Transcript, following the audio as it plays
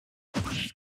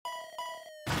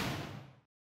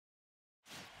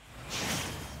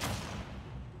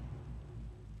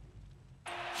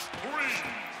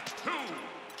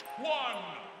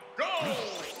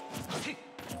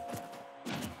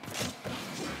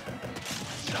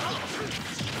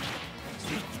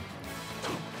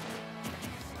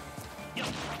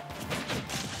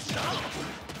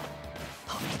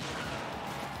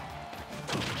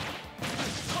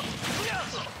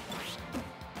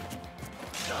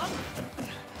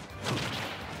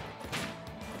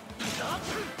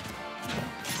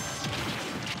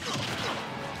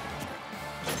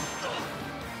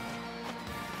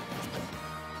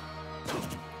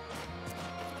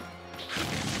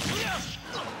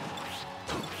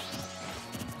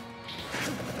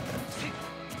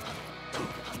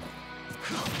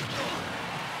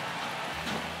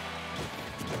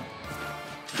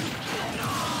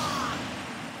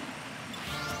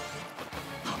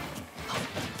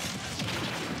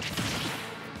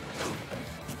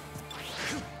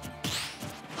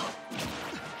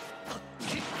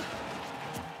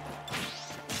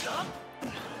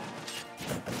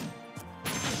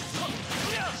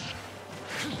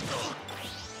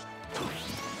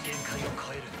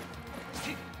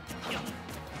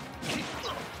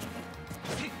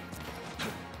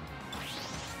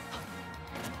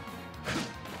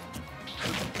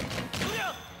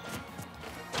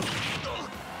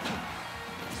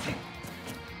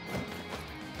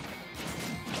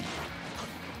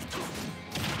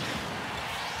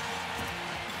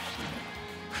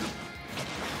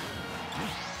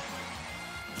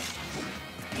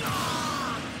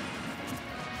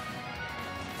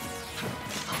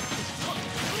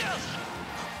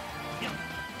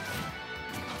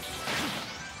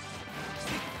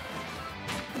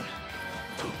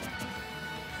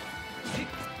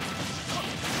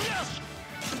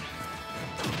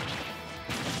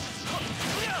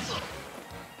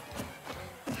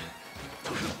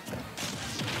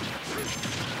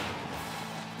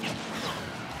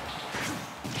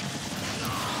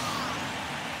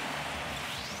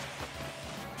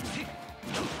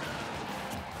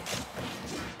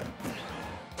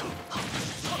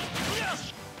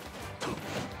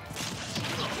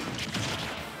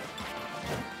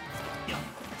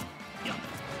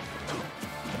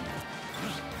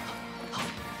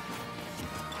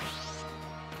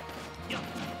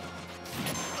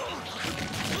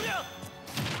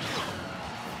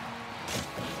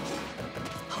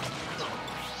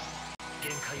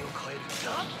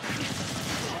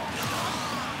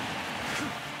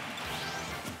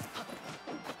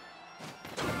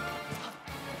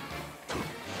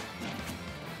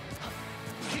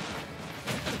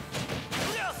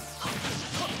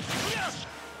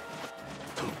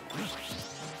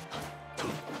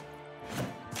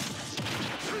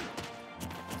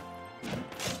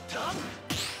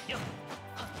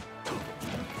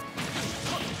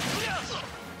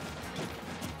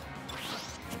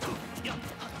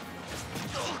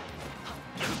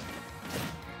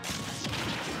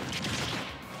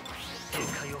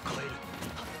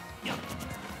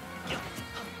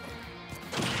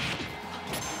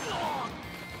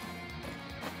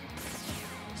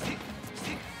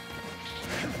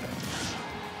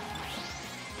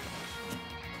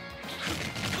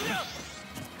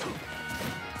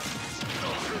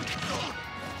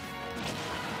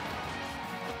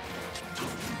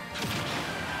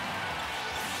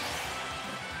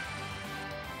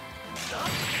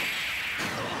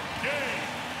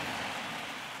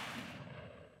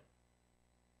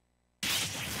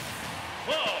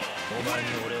お前に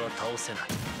俺は倒せない。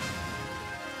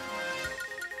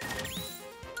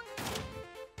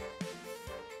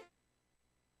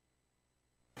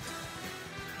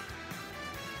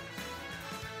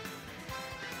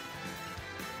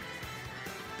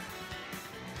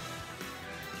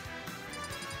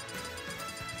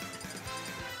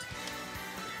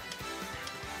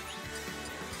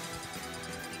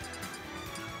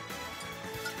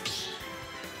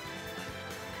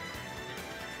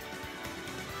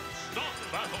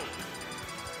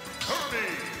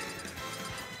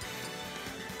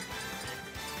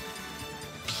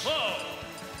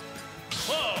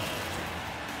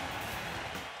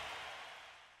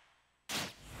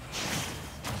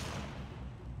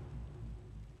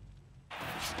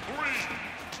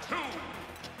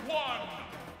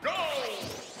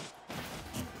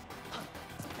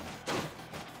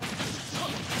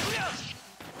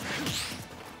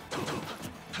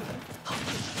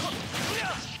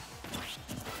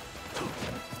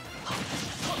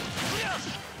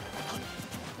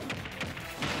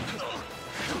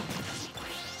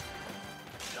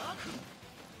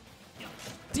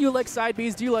Do you like side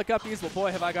Bs? Do you like up Bs? Well,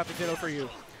 boy, have I got the ditto for you.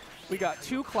 We got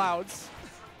two Clouds,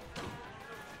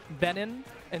 Venom,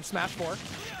 and Smash 4.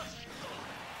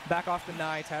 Back off the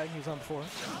Nai tag he was on before.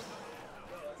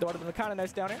 That would have been kind of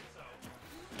nice down here.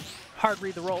 Hard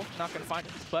read the roll. Not going to find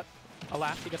it, but A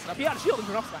lash, he gets an up. He had a shield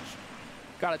into an up smash.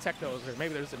 Gotta tech those, or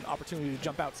maybe there's an opportunity to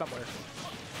jump out somewhere.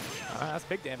 That's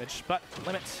big damage, but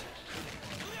limit.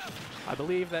 I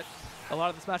believe that a lot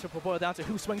of this matchup will boil down to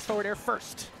who swings forward air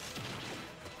first.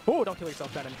 Oh, don't kill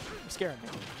yourself, Benin. You're scaring me.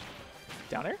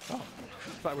 Down air? Oh,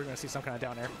 thought we were gonna see some kind of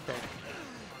down air. Okay.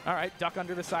 All right, duck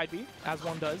under the side B, as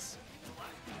one does.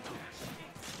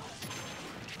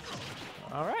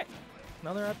 All right,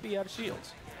 another up B out of shield.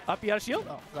 Up B out of shield?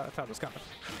 Oh, I thought it was coming.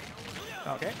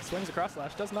 Okay, swings across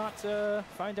slash, does not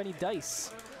find any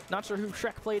dice. Not sure who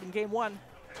Shrek played in game 1.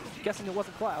 Guessing it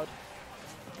wasn't Cloud.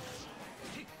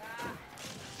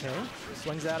 Okay,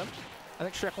 swings at him. I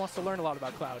think Shrek wants to learn a lot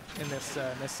about Cloud in this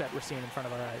set we're seeing in front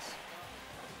of our eyes.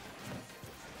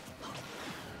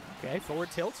 Okay,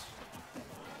 forward tilt.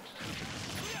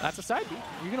 That's a side B.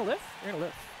 You're gonna live? You're gonna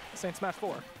live. This ain't Smash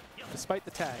 4. Despite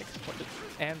the tag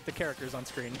and the characters on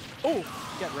screen. Oh,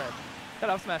 get red. That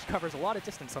up smash covers a lot of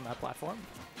distance on that platform.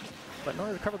 But in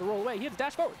order to cover the roll away, he had to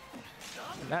dash forward.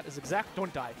 And that is exact.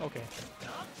 Don't die. Okay.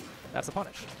 That's a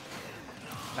punish.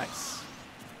 Nice.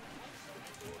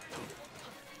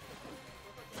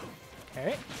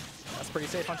 Okay. That's pretty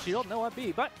safe on shield. No up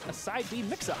B, but a side B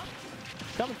mix-up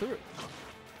coming through.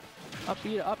 Up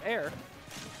B to up air.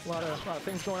 A lot of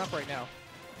things going up right now,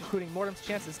 including Mortem's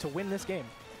chances to win this game.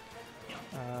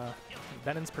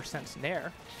 Venin's percent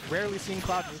nair. Rarely seen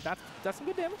Cloud move. That's some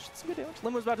good damage. Some good damage.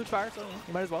 Lim was about to expire, so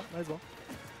you might as well. Might as well.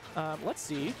 Let's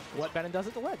see what Venin does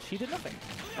at the ledge. He did nothing.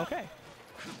 Okay.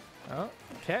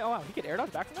 Okay. Oh wow, he get air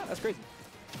dodge back from that. That's crazy.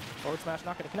 Forward smash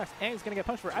not going to connect, and he's going to get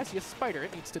punched for. I see a spider.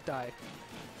 It needs to die.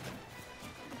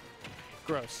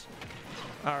 Gross.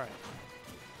 All right.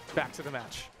 Back to the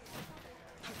match.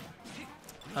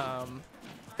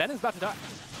 Venin's about to die.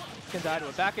 Gonna die to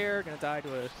a back air. Gonna die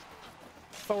to a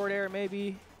forward air,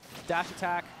 maybe. Dash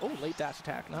attack. Oh, late dash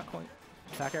attack. Not quite.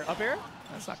 Back air, up air.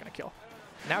 That's not going to kill.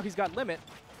 Now he's got limit.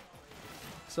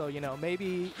 So, you know,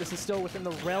 maybe this is still within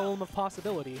the realm of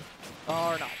possibility.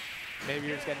 Or not. Maybe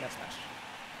you're just getting that smash.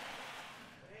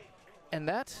 And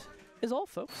that is all,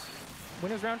 folks.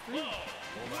 Winners round 3.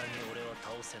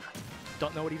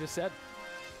 Don't know what he just said.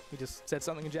 He just said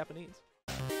something in Japanese.